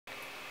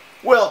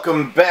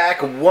Welcome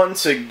back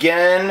once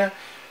again,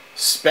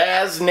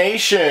 Spaz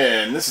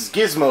Nation. This is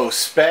Gizmo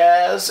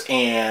Spaz,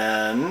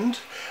 and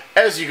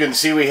as you can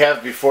see, we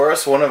have before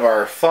us one of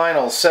our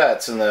final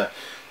sets in the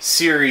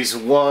Series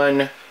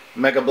 1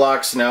 Mega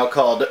Blocks, now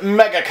called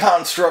Mega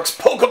Construx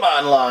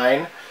Pokemon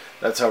line.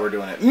 That's how we're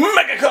doing it.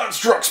 Mega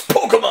Construx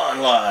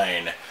Pokemon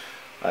line.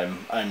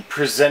 I'm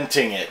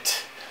presenting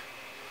it.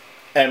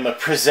 I'm a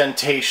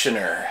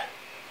presentationer.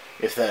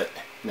 If that...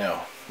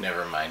 no,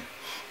 never mind.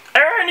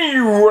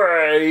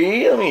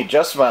 Anyway, let me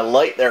adjust my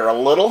light there a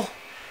little.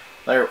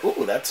 There,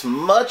 ooh, that's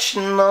much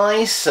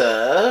nicer.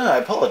 I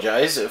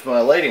apologize if my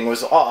lighting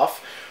was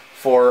off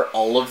for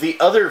all of the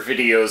other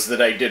videos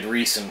that I did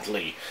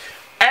recently.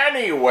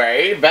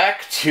 Anyway,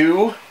 back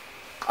to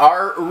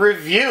our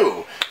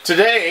review.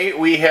 Today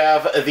we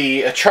have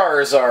the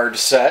Charizard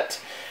set.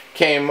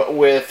 Came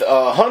with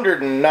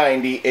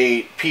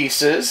 198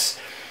 pieces.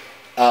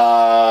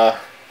 Yeah.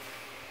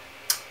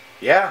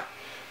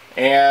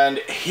 And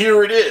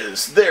here it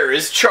is. There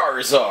is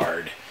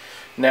Charizard.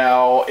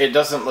 Now, it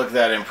doesn't look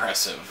that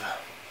impressive.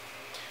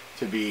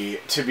 To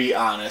be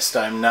honest,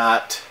 I'm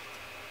not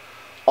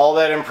all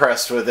that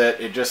impressed with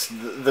it. It just,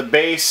 the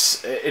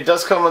base, it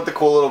does come with the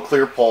cool little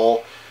clear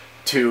pole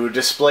to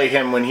display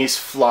him when he's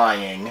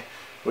flying,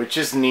 which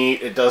is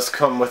neat. It does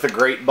come with a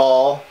great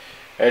ball.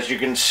 As you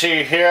can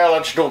see here,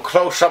 let's do a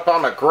close-up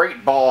on the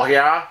great ball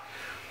here.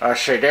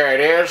 See, there it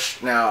is.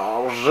 Now,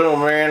 I'll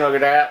zoom in, look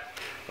at that.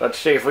 Let's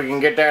see if we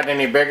can get that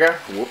any bigger.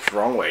 Whoops,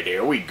 wrong way.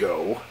 There we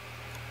go.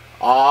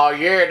 Oh,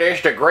 yeah,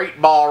 there's the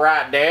great ball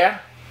right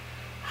there.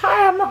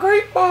 Hi, I'm a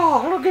great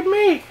ball. Look at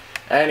me.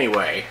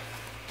 Anyway.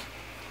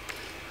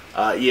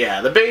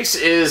 Yeah, the base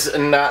is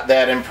not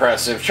that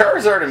impressive.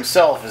 Charizard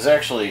himself is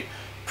actually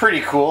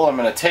pretty cool. I'm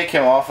going to take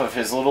him off of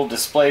his little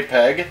display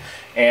peg,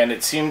 and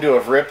it seemed to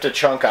have ripped a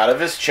chunk out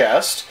of his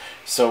chest.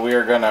 So we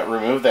are going to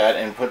remove that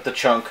and put the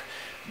chunk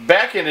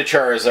back into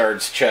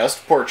Charizard's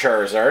chest. Poor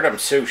Charizard, I'm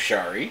so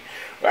sorry.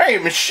 I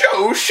am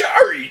so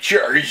sorry,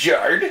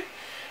 Charizard.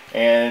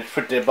 And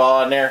put the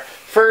ball in there.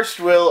 First,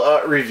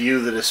 we'll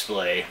review the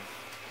display.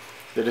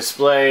 The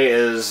display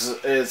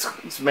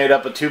it's made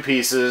up of two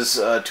pieces,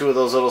 two of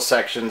those little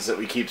sections that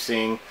we keep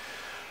seeing,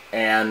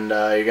 and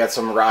you got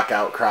some rock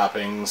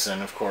outcroppings,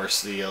 and of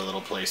course the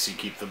little place you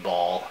keep the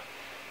ball,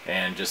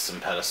 and just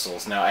some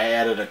pedestals. Now I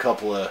added a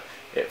couple of,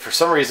 for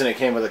some reason it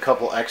came with a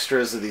couple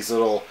extras of these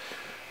little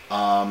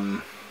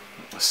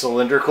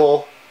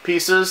cylindrical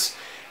pieces.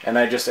 And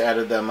I just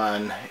added them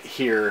on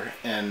here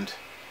and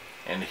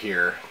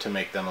here to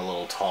make them a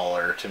little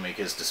taller, to make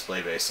his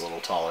display base a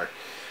little taller.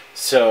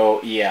 So,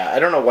 yeah, I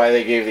don't know why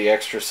they gave the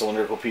extra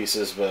cylindrical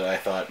pieces, but I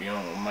thought, you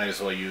know, might as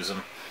well use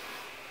them.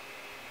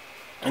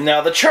 And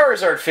now the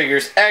Charizard figure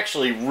is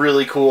actually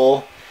really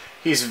cool.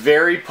 He's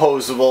very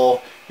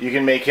poseable. You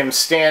can make him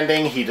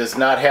standing. He does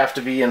not have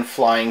to be in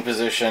flying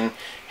position.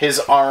 His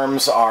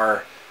arms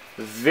are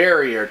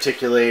very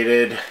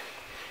articulated.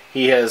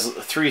 He has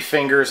 3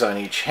 fingers on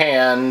each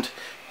hand.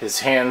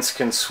 His hands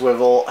can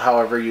swivel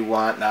however you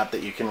want, not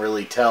that you can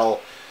really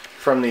tell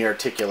from the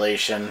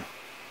articulation.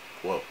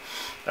 Whoa.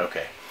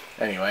 Okay.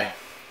 Anyway,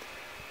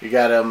 you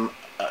got him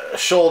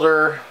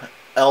shoulder,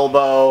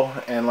 elbow,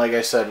 and like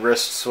I said,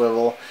 wrist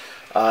swivel.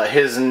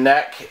 His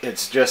neck,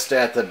 it's just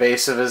at the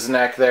base of his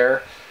neck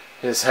there.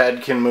 His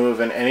head can move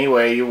in any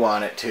way you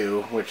want it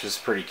to, which is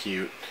pretty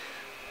cute.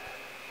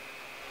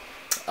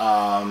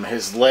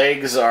 His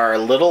legs are a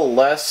little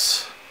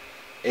less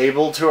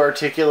able to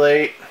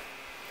articulate.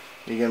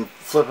 You can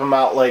flip them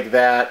out like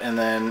that, and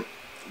then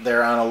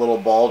they're on a little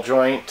ball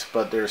joint,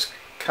 but there's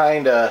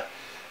kind of,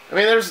 I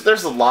mean,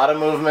 there's a lot of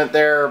movement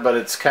there, but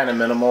it's kind of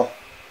minimal.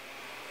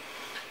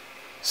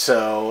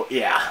 So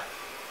yeah.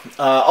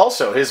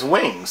 Also, his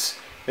wings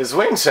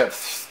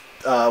have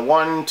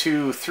 1,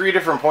 2, 3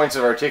 different points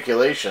of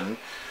articulation,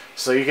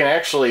 so you can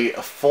actually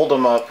fold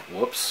them up.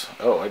 Whoops,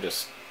 oh, I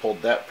just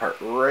pulled that part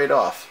right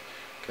off.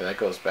 Okay, that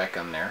goes back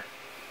on there.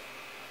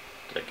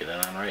 Did I get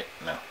it on right?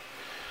 No.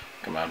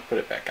 Come on, put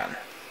it back on.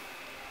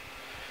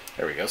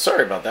 There we go.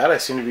 Sorry about that. I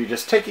seem to be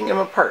just taking him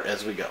apart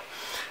as we go.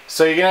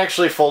 So you can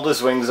actually fold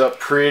his wings up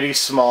pretty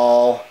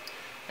small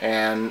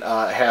and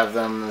have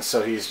them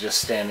so he's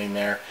just standing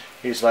there.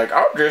 He's like,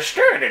 I'm just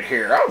standing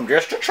here. I'm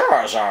just a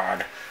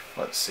Charizard.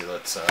 Let's see.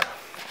 Let's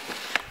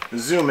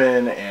zoom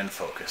in and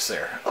focus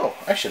there. Oh,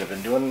 I should have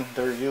been doing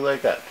the review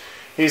like that.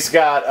 He's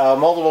got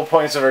multiple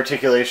points of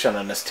articulation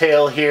on his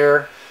tail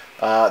here.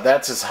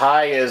 That's as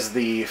high as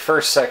the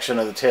first section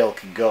of the tail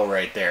could go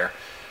right there.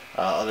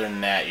 Other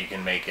than that, you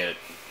can make it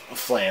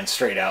flying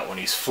straight out when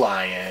he's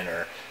flying,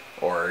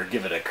 or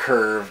give it a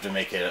curve to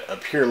make it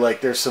appear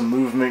like there's some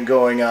movement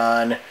going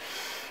on.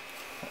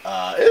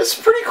 It's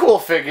a pretty cool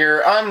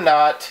figure. I'm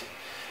not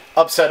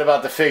upset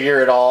about the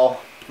figure at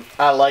all.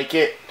 I like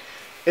it.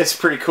 It's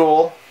pretty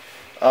cool.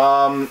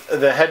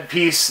 The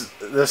headpiece,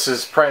 this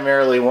is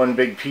primarily one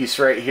big piece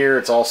right here.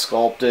 It's all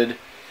sculpted.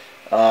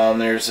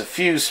 There's a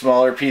few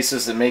smaller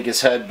pieces that make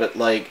his head, but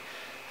like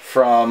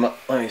from,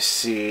 let me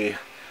see,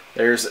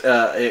 there's,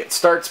 it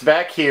starts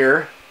back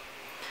here,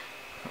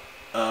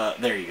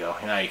 There you go.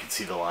 Now you can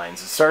see the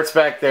lines. It starts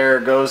back there,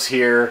 goes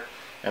here,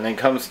 and then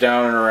comes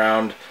down and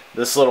around.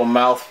 This little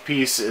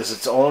mouthpiece is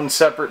its own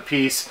separate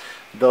piece.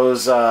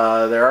 Those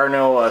there are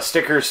no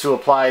stickers to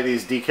apply.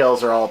 These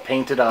decals are all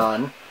painted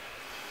on.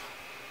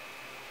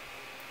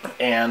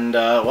 And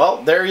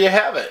well, there you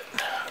have it.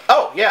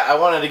 Oh yeah, I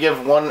wanted to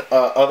give one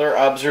other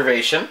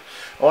observation.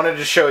 I wanted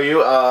to show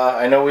you.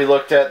 I know we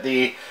looked at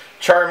the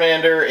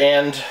Charmander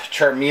and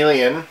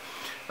Charmeleon.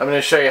 I'm going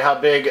to show you how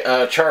big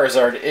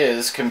Charizard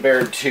is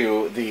compared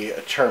to the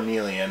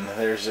Charmeleon.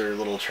 There's their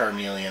little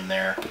Charmeleon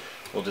there.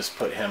 We'll just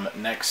put him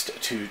next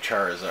to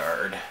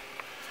Charizard.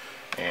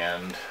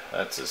 And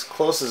that's as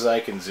close as I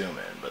can zoom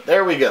in. But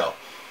there we go.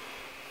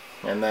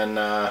 And then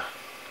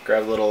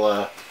grab a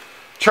little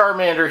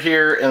Charmander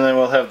here, and then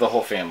we'll have the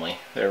whole family.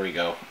 There we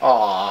go.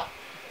 Aww.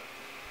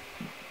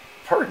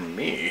 Pardon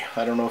me.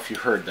 I don't know if you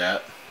heard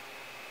that.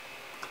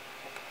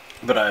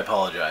 But I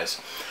apologize.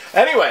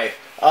 Anyway,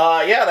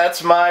 yeah,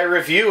 that's my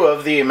review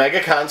of the Mega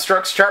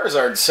Construx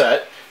Charizard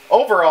set.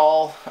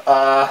 Overall,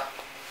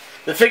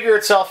 the figure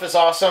itself is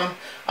awesome.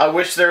 I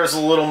wish there was a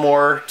little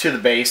more to the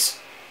base.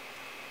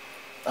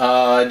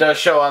 It does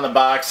show on the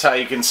box how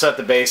you can set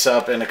the base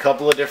up in a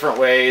couple of different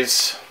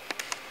ways.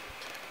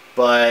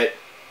 But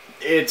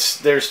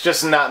there's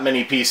just not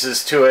many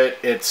pieces to it.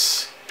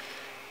 It's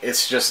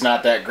just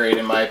not that great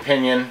in my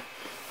opinion.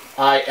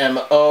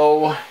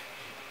 IMO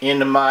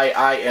into my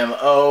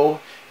IMO.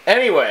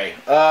 Anyway,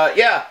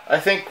 yeah, I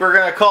think we're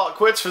going to call it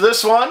quits for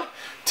this one.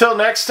 Till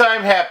next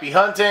time, happy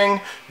hunting,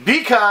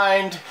 be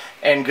kind,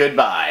 and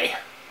goodbye.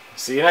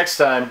 See you next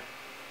time.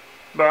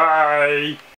 Bye.